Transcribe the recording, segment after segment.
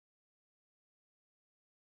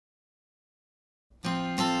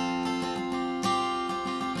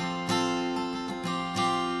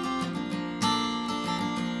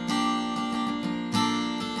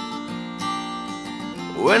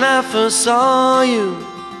When I first saw you,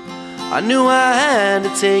 I knew I had to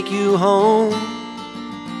take you home.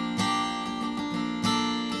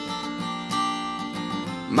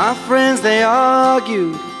 My friends, they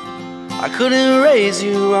argued I couldn't raise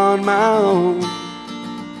you on my own.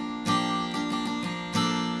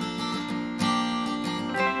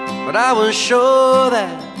 But I was sure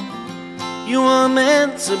that you were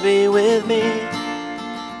meant to be with me.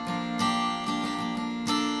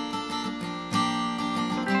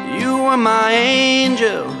 You were my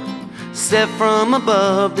angel, set from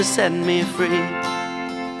above to set me free.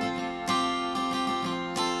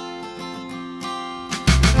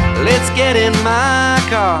 Let's get in my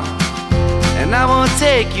car and I will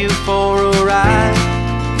take you for a ride.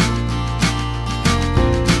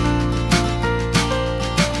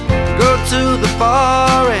 Go to the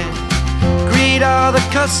bar and greet all the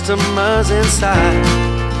customers inside.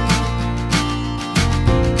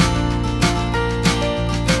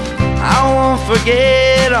 I won't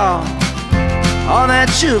forget all that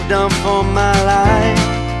you've done for my life.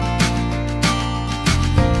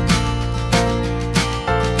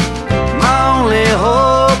 My only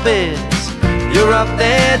hope is you're up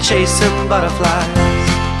there chasing butterflies.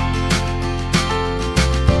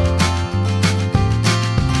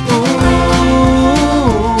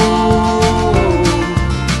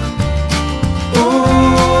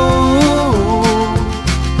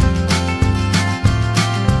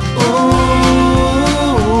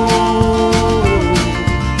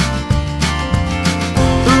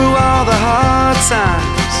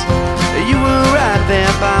 You were right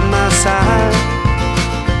there by my side.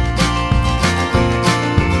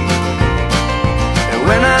 And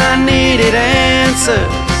when I needed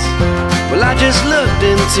answers, well, I just looked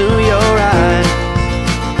into your eyes.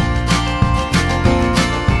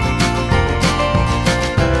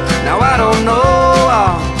 Now I don't know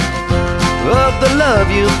all of the love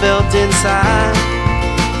you felt inside.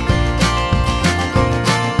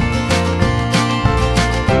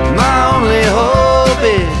 My only hope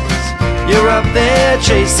is you're up there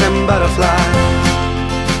chasing butterflies.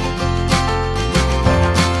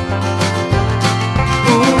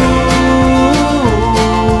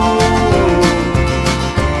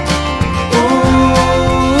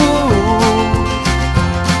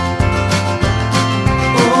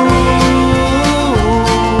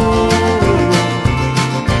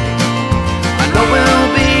 I know we'll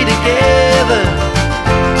be together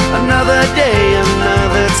another day,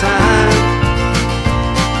 another time.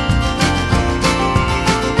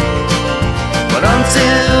 But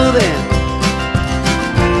until then,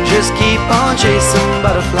 just keep on chasing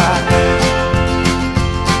butterflies.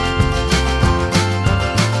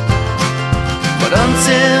 But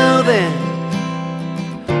until then,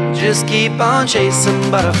 just keep on chasing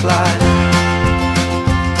butterflies.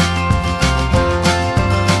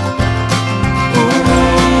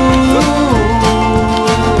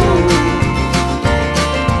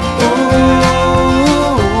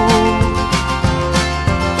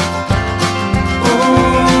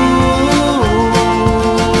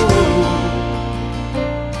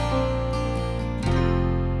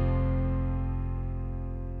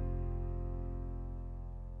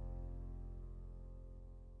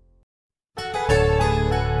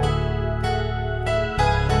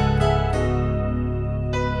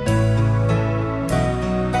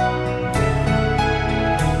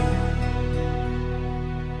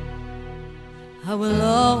 I will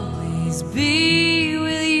always be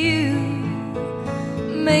with you.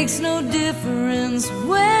 Makes no difference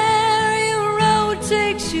where your road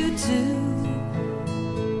takes you to.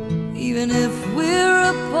 Even if we're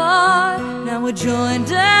apart, now we're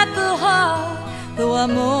joined at the heart. Though our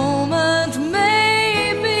moment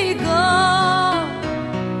may be gone,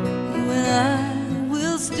 you and I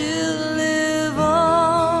will still live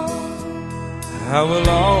on. I will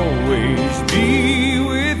always be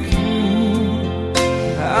with you.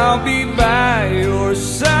 I'll be by your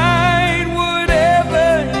side,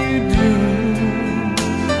 whatever you do.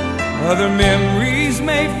 Other memories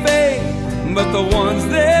may fade, but the ones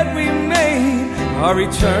that we made are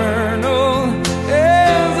eternal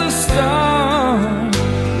as a star.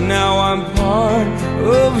 Now I'm part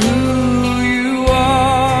of who you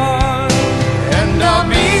are. And I'll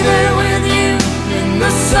be there with you in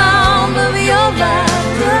the sound of your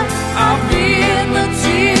laughter. I'll be in the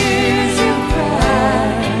tears you cry.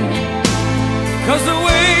 'Cause the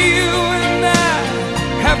way you and I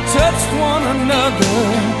have touched one another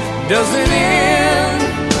doesn't end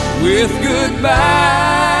with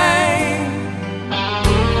goodbye.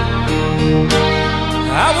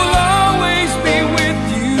 I will always be with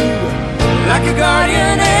you, like a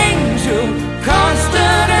guardian angel,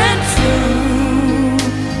 constant and true.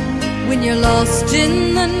 when you're lost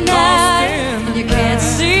in the night and you can't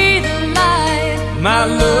see the light. My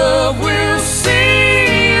love will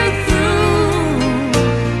see you through.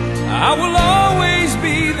 I will always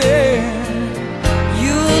be there.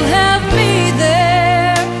 You'll have me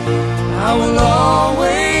there. I will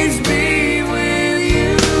always be with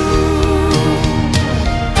you.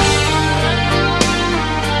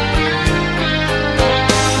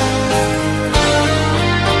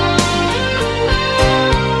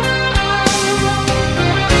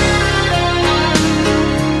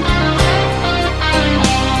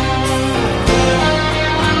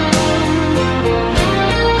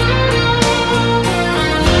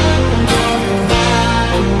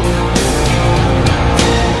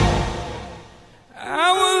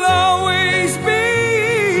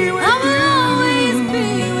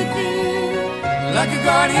 Like a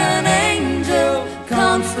guardian angel,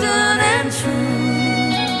 constant and true.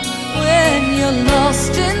 When you're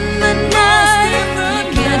lost in the night,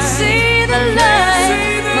 you can't see the light.